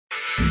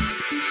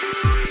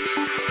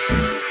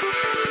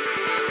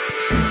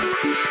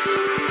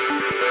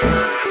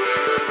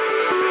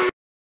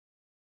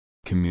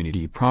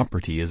Community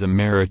property is a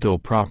marital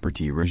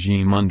property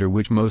regime under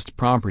which most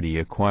property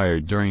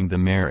acquired during the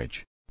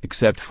marriage,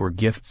 except for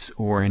gifts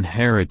or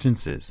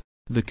inheritances,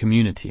 the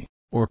community,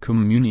 or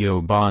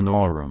communio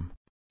bonorum,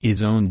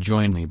 is owned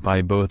jointly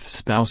by both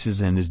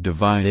spouses and is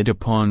divided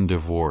upon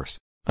divorce,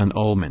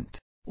 annulment,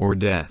 or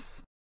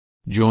death.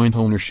 Joint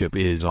ownership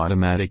is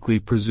automatically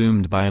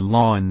presumed by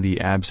law in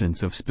the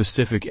absence of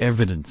specific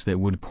evidence that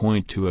would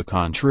point to a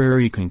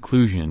contrary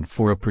conclusion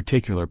for a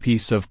particular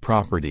piece of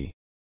property.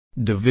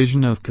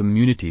 Division of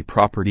community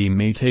property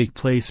may take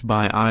place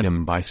by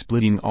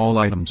splitting all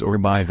items or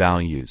by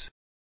values.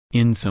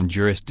 In some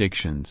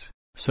jurisdictions,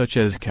 such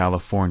as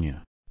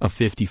California, a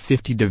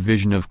 50-50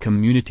 division of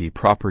community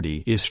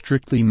property is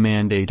strictly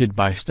mandated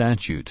by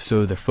statute,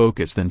 so the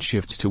focus then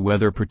shifts to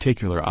whether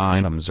particular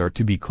items are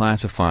to be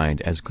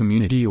classified as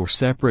community or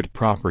separate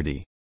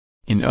property.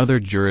 In other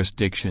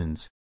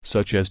jurisdictions,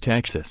 such as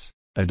Texas,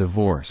 a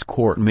divorce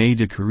court may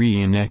decree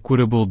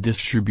inequitable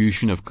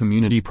distribution of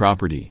community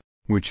property,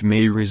 which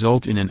may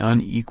result in an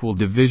unequal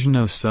division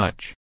of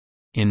such.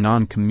 In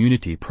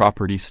non-community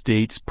property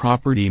states,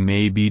 property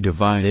may be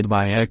divided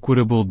by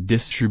equitable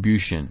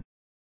distribution.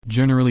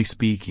 Generally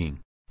speaking,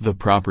 the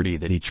property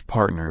that each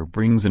partner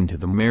brings into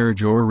the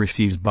marriage or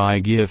receives by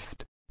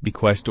gift,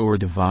 bequest or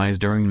devise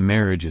during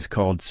marriage is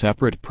called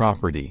separate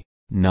property,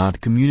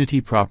 not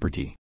community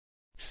property.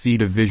 See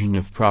division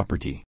of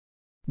property.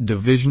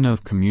 Division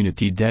of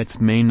community debts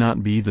may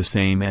not be the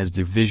same as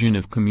division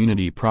of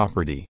community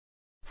property.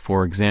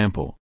 For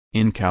example,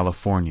 in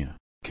California,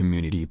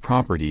 community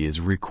property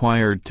is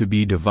required to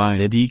be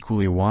divided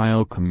equally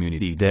while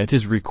community debt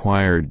is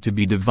required to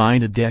be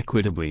divided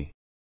equitably.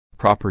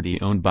 Property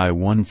owned by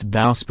one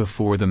spouse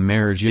before the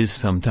marriage is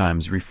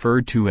sometimes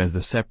referred to as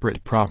the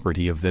separate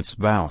property of that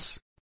spouse,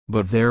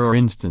 but there are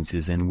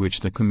instances in which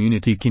the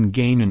community can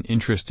gain an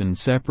interest in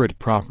separate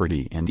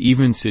property and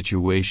even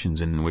situations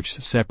in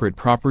which separate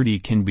property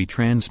can be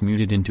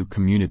transmuted into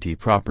community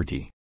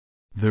property.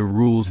 The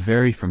rules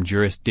vary from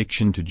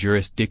jurisdiction to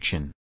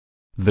jurisdiction.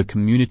 The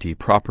community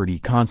property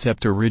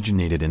concept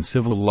originated in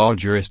civil law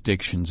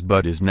jurisdictions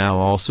but is now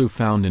also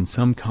found in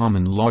some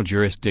common law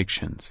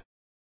jurisdictions.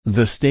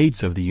 The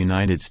states of the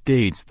United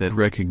States that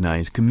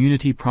recognize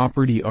community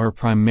property are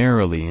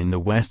primarily in the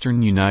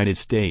western United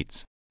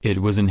States.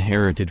 It was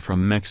inherited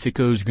from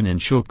Mexico's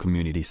Guanancho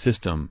community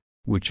system,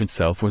 which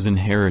itself was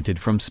inherited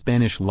from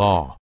Spanish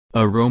law,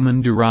 a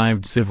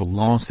Roman-derived civil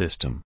law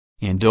system,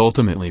 and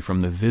ultimately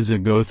from the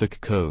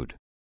Visigothic Code.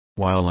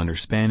 While under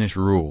Spanish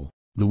rule,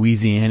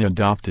 Louisiana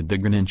adopted the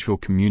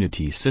Guanancho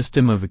community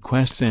system of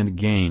equests and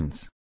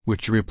gains,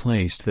 which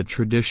replaced the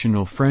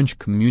traditional French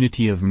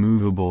community of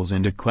movables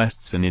and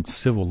equests in its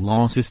civil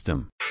law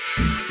system.